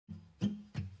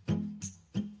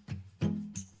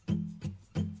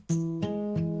Hi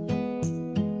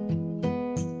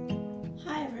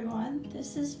everyone,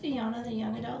 this is Fiona, the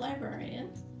Young Adult Librarian,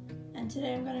 and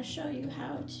today I'm going to show you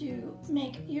how to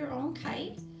make your own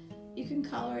kite. You can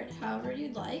color it however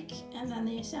you'd like, and then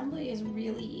the assembly is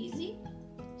really easy.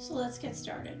 So let's get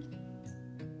started.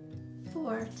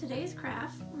 For today's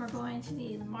craft, we're going to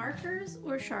need markers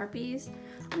or sharpies.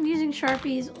 I'm using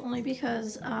sharpies only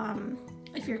because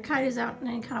if your kite is out in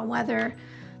any kind of weather,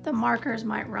 the markers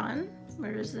might run,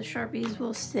 whereas the sharpies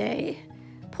will stay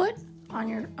put on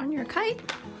your kite.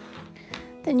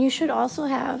 Then you should also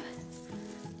have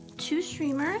 2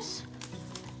 streamers,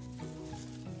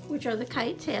 which are the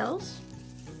kite tails,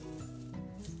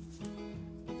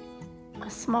 a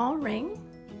small ring,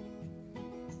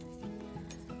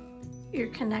 your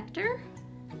connector,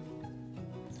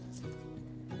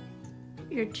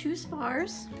 your 2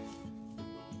 spars,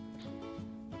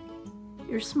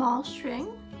 your small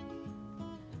string,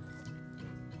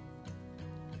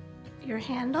 your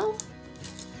handle,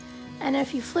 and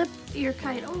if you flip your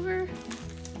kite over,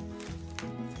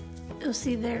 you'll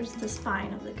see there's the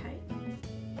spine of the kite.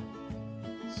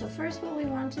 So first what we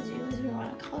want to do is we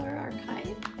want to color our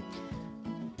kite.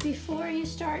 Before you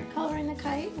start coloring the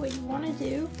kite, what you want to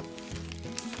do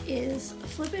is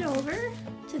flip it over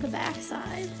to the back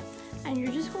side, and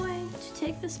you're just going to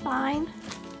take the spine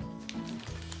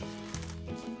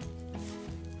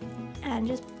and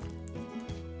just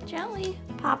gently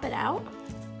pop it out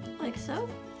like so.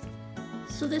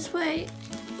 So this way,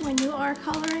 when you are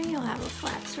coloring, you'll have a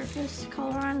flat surface to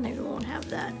color on, and you won't have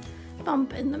that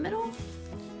bump in the middle.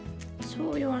 So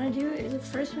what we want to do is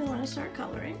first we want to start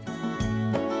coloring.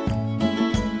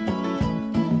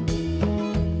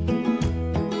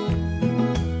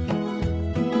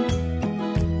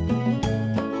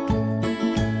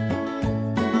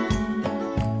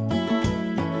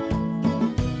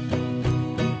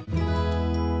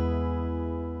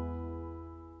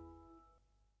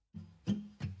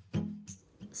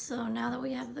 So now that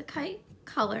we have the kite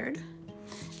colored,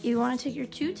 you want to take your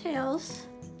 2 tails,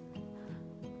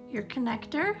 your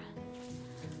connector,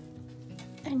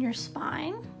 and your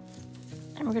spine,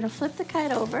 and we're going to flip the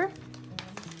kite over.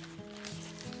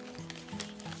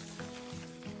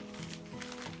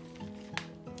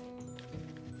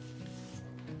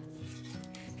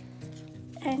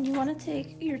 And you want to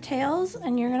take your tails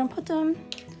and you're going to put them,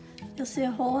 you'll see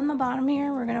a hole in the bottom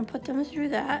here, we're going to put them through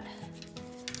that.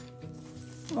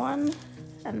 One,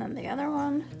 and then the other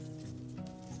one.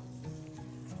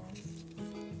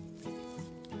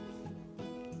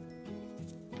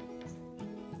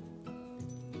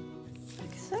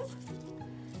 Like so.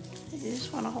 You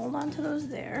just want to hold on to those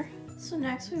there. So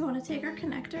next we want to take our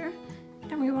connector,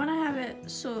 and we want to have it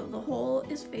so the hole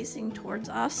is facing towards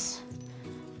us,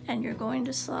 and you're going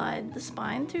to slide the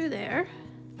spine through there,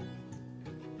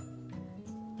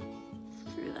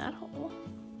 through that hole.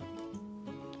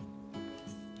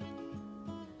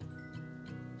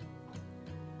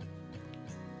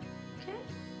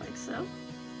 Like so.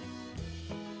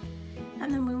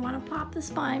 And then we want to pop the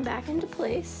spine back into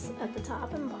place at the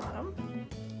top and bottom.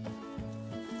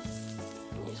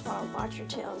 You just want to watch your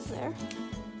tails there.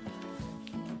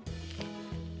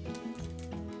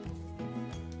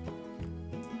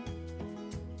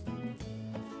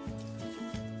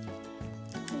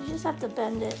 You just have to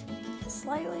bend it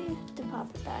slightly to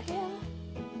pop it back in.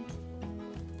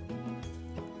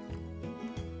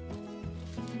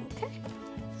 Okay,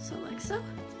 so like so.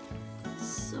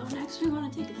 So next we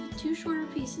want to take the 2 shorter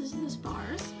pieces of the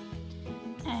spars,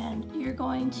 and you're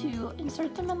going to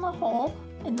insert them in the hole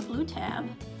in the blue tab,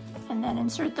 and then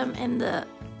insert them in the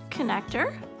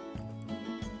connector,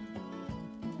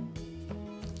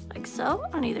 like so,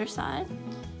 on either side.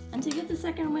 And to get the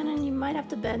second one in, you might have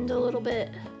to bend a little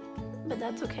bit, but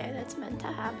that's okay, that's meant to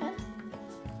happen.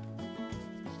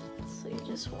 So you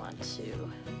just want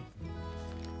to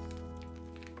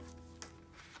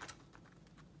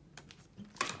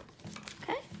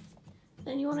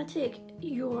then you want to take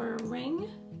your ring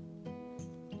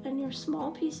and your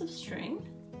small piece of string,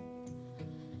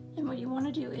 and what you want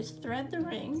to do is thread the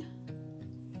ring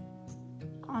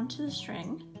onto the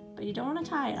string, but you don't want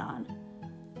to tie it on.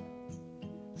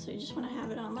 So you just want to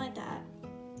have it on like that.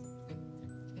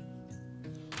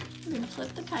 You're going to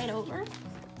flip the kite over,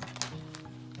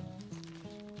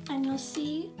 and you'll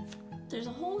see there's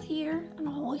a hole here and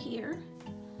a hole here.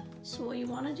 So what you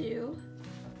want to do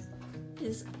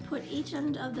is put each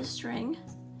end of the string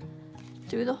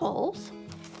through the holes.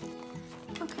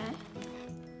 Okay,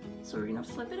 so we're gonna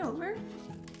flip it over,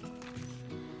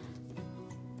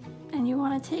 and you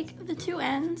want to take the 2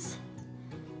 ends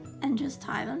and just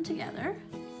tie them together.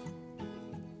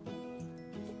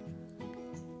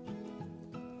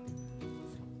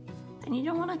 And you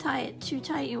don't want to tie it too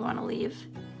tight, you want to leave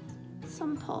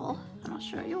some pull, and I'll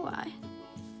show you why.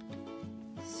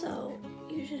 So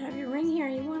you should have your ring here.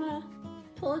 You want to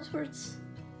pull it towards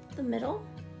the middle.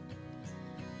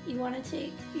 You want to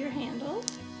take your handle,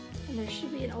 and there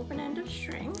should be an open end of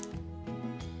string.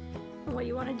 And what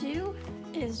you want to do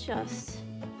is just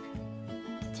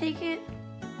take it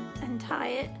and tie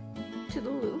it to the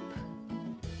loop,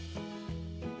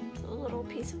 the little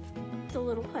piece of the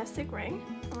little plastic ring,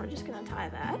 and we're just going to tie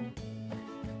that.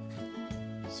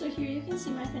 So here you can see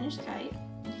my finished kite.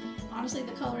 Honestly,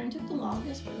 the coloring took the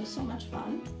longest, but it was so much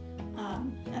fun.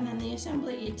 And then the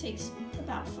assembly, it takes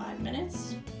about 5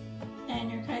 minutes, and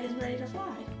your kite is ready to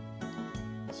fly.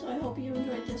 So I hope you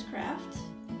enjoyed this craft.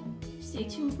 Stay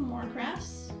tuned for more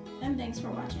crafts, and thanks for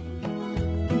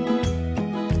watching.